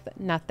death,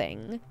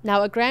 nothing.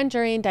 Now, a grand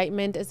jury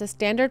indictment is a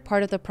standard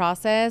part of the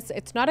process.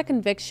 It's not a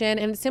conviction,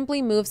 and it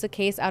simply moves the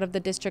case out of the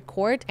district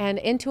court and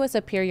into a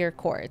superior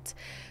court.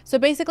 So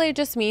basically, it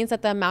just means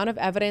that the amount of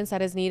evidence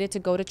that is needed to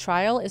go to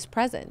trial is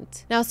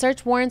present. Now,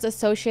 search warrants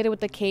associated with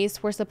the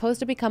case were supposed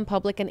to become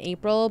public in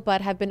April, but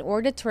have been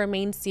ordered to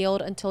remain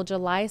sealed until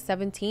July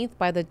 17th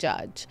by the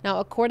judge. Now,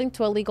 according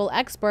to a legal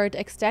expert,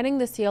 extending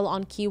the seal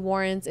on key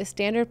warrants is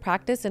standard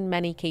practice in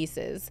many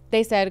cases.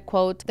 They said,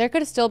 quote, "There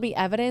could still be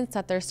evidence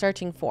that they're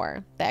searching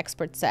for," the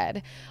expert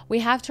said. "We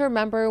have to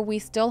remember we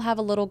still have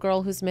a little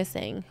girl who's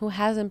missing, who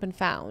hasn't been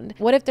found.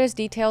 What if there's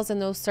details in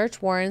those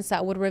search warrants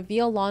that would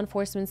reveal law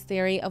enforcement's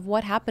theory of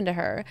what happened to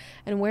her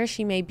and where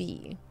she may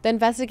be?" The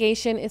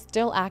investigation is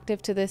still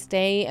active to this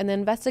day, and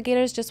the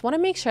investigators just want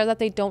to make sure that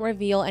they don't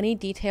reveal any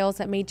details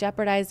that may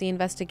jeopardize the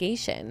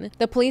investigation.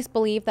 The police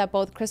believe that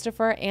both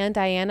Christopher and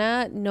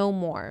Diana know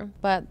more,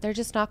 but they're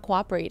just not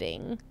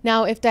cooperating.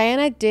 Now, if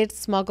Diana did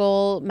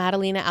smuggle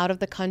Madalina out of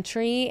the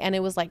country and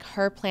it was like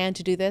her plan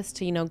to do this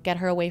to, get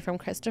her away from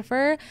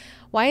Christopher,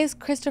 why is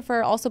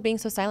Christopher also being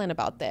so silent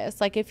about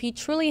this? Like, if he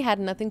truly had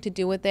nothing to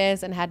do with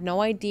this and had no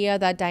idea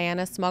that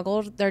Diana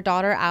smuggled their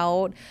daughter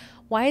out,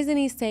 why isn't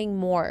he saying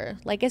more?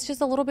 Like, it's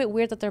just a little bit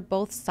weird that they're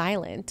both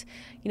silent.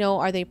 You know,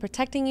 are they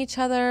protecting each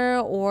other,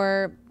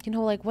 or, you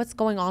know, like what's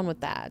going on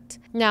with that?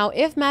 Now,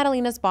 if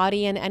Madalina's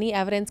body and any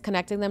evidence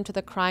connecting them to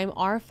the crime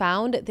are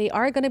found, they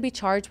are going to be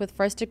charged with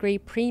first-degree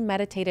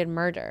premeditated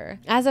murder.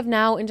 As of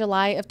now, in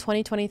July of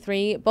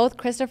 2023, both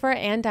Christopher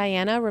and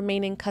Diana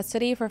remain in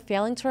custody for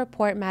failing to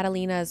report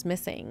Madalina as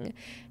missing.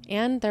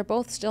 And they're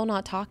both still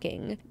not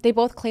talking. They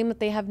both claim that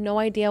they have no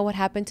idea what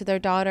happened to their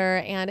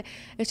daughter, and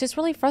it's just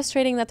really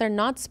frustrating that they're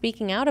not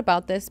speaking out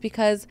about this,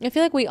 because I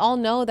feel like we all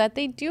know that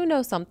they do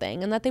know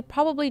something and that they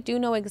probably do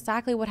know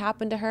exactly what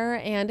happened to her,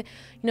 and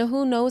you know,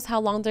 who knows how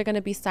long they're going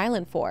to be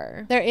silent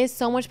for. There is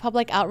so much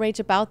public outrage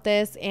about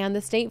this, and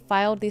the state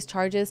filed these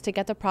charges to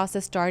get the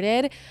process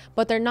started,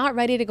 but they're not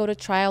ready to go to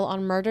trial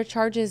on murder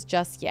charges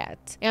just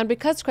yet. And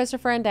because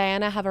Christopher and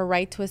Diana have a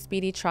right to a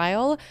speedy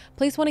trial,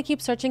 police want to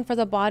keep searching for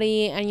the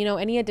body and, you know,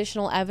 any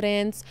additional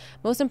evidence,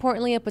 most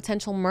importantly, a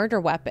potential murder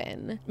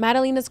weapon.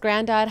 Madalina's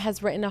granddad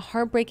has written a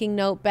heartbreaking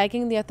note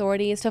begging the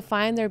authorities to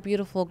find their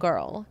beautiful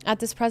girl. At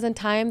this present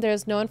time, there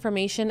is no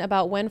information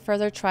about when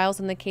further trials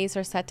in the case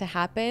are set to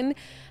happen.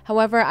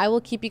 However, I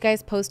will keep you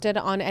guys posted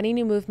on any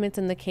new movements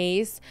in the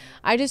case.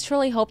 I just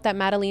truly hope that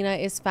Madalina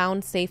is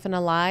found safe and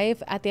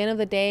alive. At the end of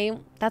the day,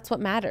 that's what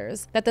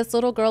matters. That this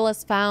little girl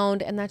is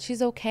found and that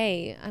she's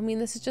okay. I mean,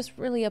 this is just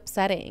really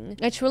upsetting.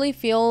 I truly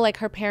feel like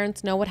her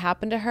parents know what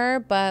happened to her,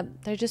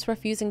 but they're just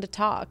refusing to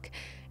talk.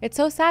 It's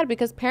so sad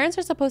because parents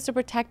are supposed to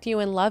protect you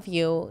and love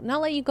you,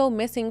 not let you go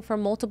missing for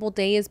multiple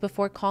days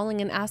before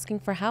calling and asking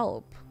for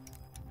help.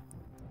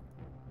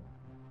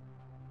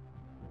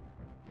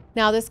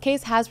 Now, this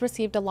case has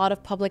received a lot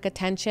of public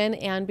attention,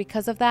 and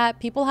because of that,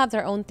 people have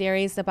their own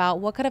theories about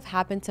what could have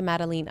happened to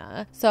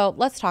Madalina. So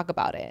let's talk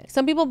about it.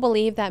 Some people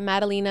believe that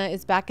Madalina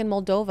is back in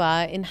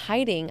Moldova in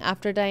hiding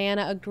after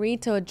Diana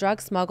agreed to a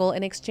drug smuggle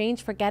in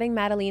exchange for getting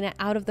Madalina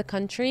out of the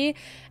country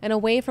and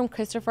away from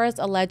Christopher's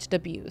alleged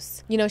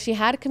abuse. You know, she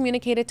had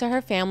communicated to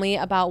her family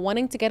about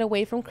wanting to get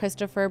away from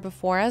Christopher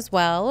before as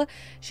well.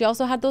 She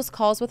also had those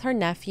calls with her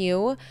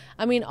nephew.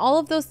 I mean, all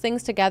of those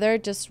things together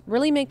just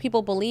really make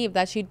people believe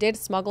that she did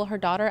smuggle her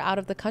daughter out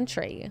of the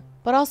country.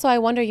 But also I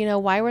wonder, you know,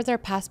 why were their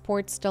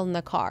passports still in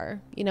the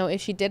car? You know,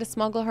 if she did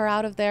smuggle her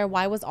out of there,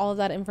 why was all of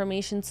that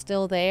information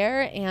still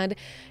there? And,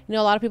 you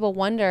know, a lot of people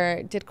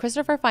wonder, did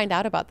Christopher find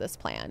out about this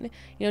plan?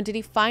 You know, did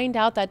he find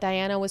out that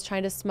Diana was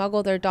trying to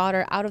smuggle their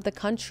daughter out of the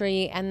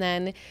country, and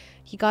then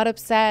he got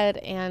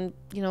upset and,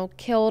 you know,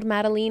 killed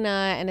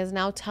Madalina and is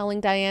now telling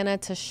Diana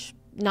to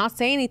not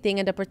say anything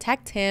and to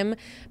protect him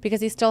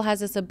because he still has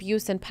this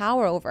abuse and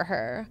power over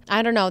her?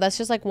 I don't know. That's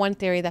just like one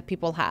theory that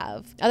people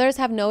have. Others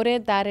have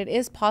noted that it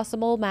is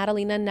possible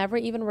Madalina never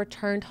even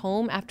returned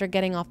home after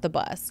getting off the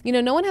bus. You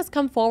know, no one has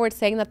come forward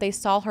saying that they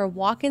saw her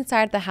walk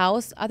inside the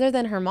house other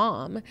than her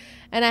mom.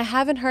 And I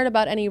haven't heard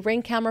about any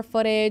ring camera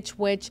footage,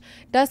 which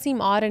does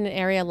seem odd in an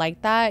area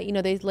like that. You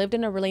know, they lived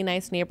in a really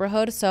nice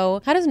neighborhood.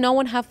 So how does no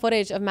one have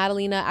footage of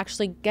Madalina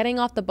actually getting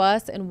off the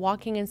bus and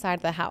walking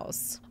inside the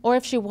house? Or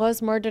if she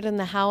was murdered in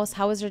the house,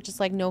 how is there just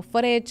like no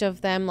footage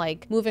of them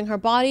like moving her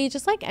body,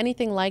 just like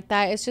anything like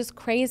that? It's just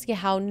crazy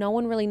how no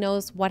one really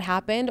knows what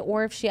happened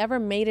or if she ever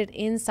made it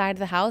inside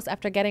the house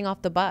after getting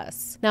off the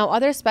bus. Now,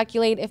 others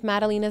speculate if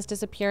Madalina's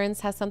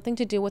disappearance has something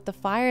to do with the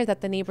fire that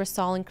the neighbors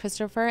saw in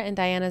Christopher and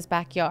Diana's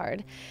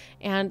backyard.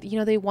 And, you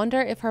know, they wonder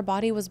if her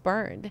body was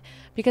burned,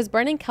 because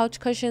burning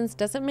couch cushions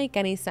doesn't make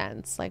any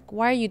sense. Like,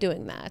 why are you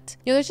doing that?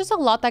 You know, there's just a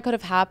lot that could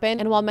have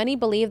happened. And while many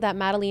believe that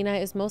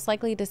Madalina is most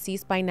likely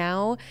deceased by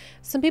now,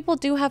 some people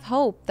do have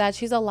hope that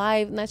she's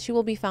alive and that she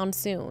will be found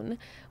soon,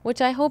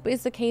 which I hope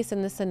is the case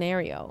in this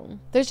scenario.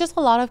 There's just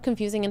a lot of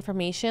confusing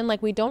information.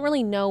 Like, we don't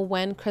really know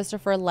when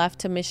Christopher left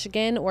to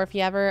Michigan or if he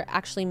ever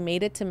actually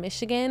made it to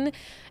Michigan.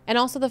 And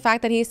also the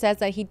fact that he says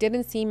that he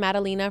didn't see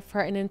Madalina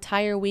for an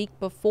entire week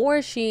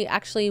before she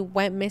actually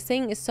went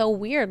missing is so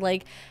weird.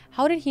 Like,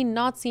 how did he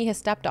not see his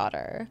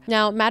stepdaughter?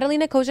 Now,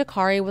 Madalina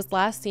Cojocari was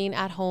last seen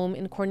at home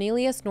in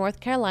Cornelius, North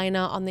Carolina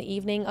on the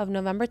evening of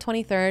November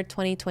 23rd,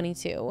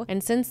 2022.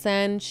 And since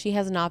then, she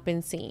has not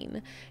been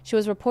seen. She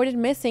was reported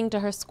missing to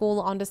her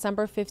school on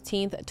December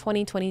 15th,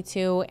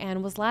 2022,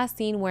 and was last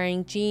seen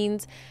wearing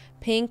jeans,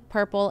 pink,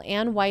 purple,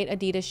 and white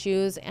Adidas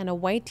shoes, and a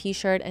white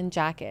t-shirt and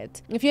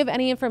jacket. If you have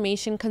any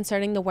information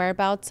concerning the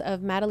whereabouts of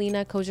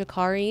Madalina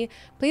Cojocari,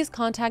 please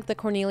contact the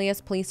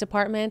Cornelius Police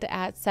Department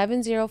at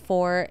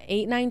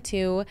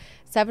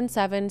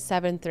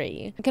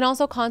 704-892-7773. You can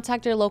also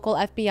contact your local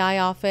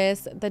FBI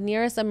office, the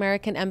nearest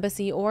American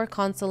embassy or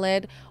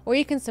consulate, or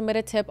you can submit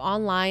a tip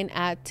online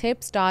at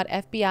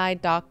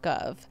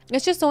tips.fbi.gov.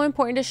 It's just so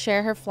important to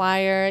share her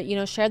flyer, you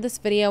know, share this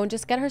video and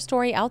just get her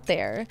story out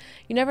there.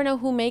 You never know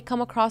who may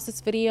come across this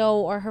video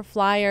or her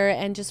flyer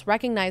and just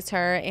recognize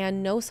her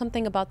and know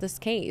something about this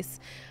case.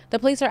 The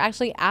police are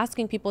actually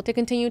asking people to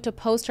continue to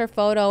post her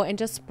photo and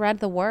just spread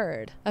the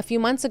word. A few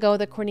months ago,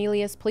 the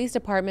Cornelius Police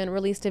Department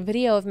released a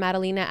video of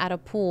Madalina at a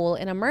pool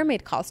in a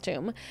mermaid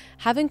costume,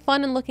 having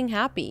fun and looking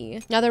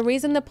happy. Now, the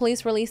reason the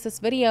police released this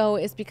video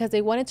is because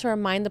they wanted to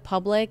remind the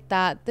public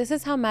that this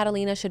is how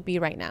Madalina should be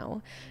right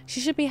now. She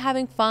should be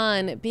having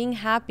fun, being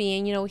happy,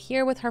 and,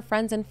 here with her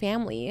friends and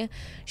family.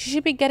 She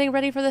should be getting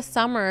ready for the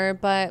summer,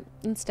 but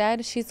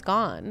instead, she's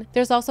gone.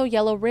 There's also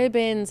yellow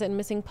ribbons and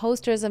missing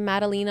posters of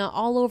Madalina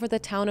all over the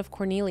town of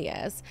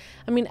Cornelius.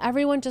 I mean,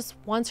 everyone just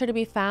wants her to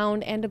be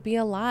found and to be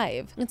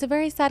alive. It's a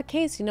very sad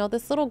case.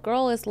 This little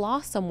girl is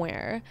lost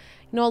somewhere.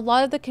 A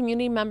lot of the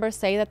community members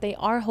say that they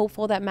are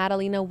hopeful that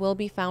Madalina will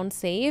be found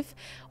safe.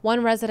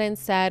 One resident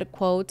said,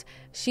 quote,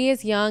 "She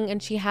is young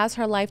and she has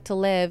her life to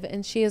live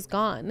and she is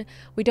gone.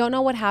 We don't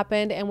know what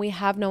happened and we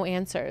have no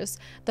answers.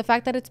 The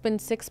fact that it's been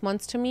 6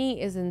 months to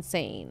me is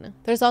insane."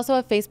 There's also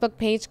a Facebook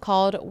page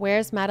called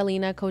Where's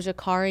Madalina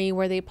Cojocari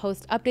where they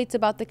post updates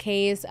about the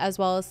case as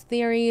well as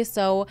theories.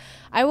 So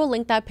I will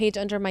link that page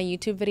under my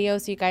YouTube video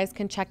so you guys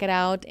can check it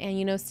out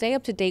and, stay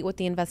up to date with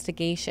the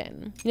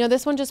investigation.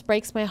 This one just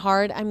breaks my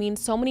heart. I mean,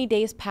 so many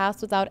days passed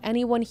without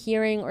anyone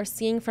hearing or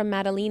seeing from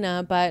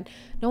Madalina, but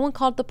no one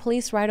called the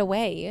police right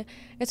away.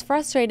 It's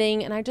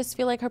frustrating, and I just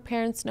feel like her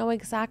parents know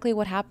exactly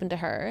what happened to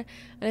her.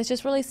 And it's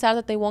just really sad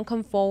that they won't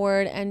come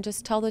forward and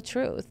just tell the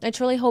truth. I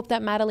truly hope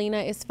that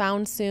Madalina is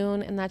found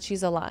soon and that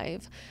she's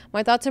alive.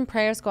 My thoughts and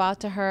prayers go out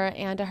to her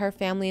and to her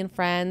family and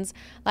friends.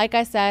 Like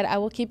I said, I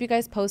will keep you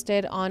guys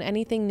posted on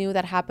anything new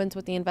that happens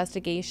with the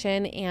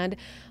investigation, and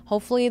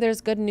hopefully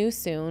there's good news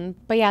soon.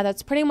 But yeah,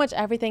 that's pretty much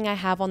everything I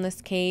have on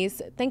this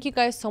case. Thank you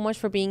guys so much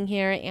for being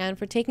here and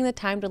for taking the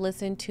time to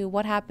listen to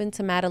what happened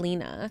to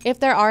Madalina. If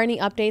there are any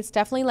updates,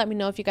 definitely let me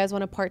know if you guys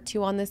want a part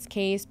 2 on this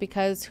case,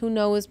 because who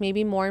knows,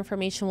 maybe more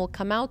information will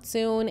come out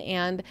soon,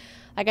 and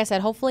like I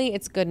said, hopefully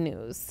it's good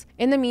news.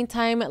 In the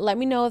meantime, let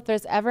me know if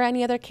there's ever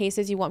any other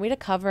cases you want me to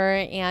cover,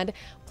 and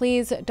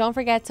please don't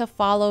forget to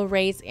follow,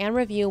 rate, and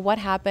review What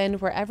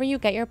Happened wherever you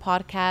get your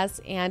podcasts,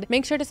 and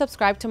make sure to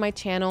subscribe to my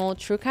channel,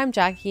 True Crime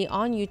Jackie,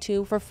 on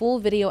YouTube for full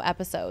video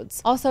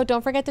episodes. Also,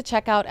 don't forget to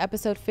check out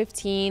episode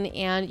 15,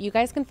 and you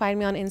guys can find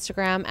me on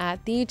Instagram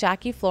at the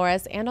Jackie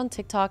Flores and on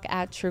TikTok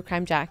at True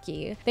Crime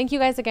Jackie. Thank you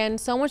guys again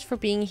so much for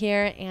being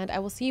here, and I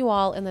will see you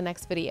all in the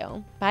next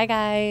video. Bye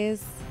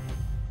guys!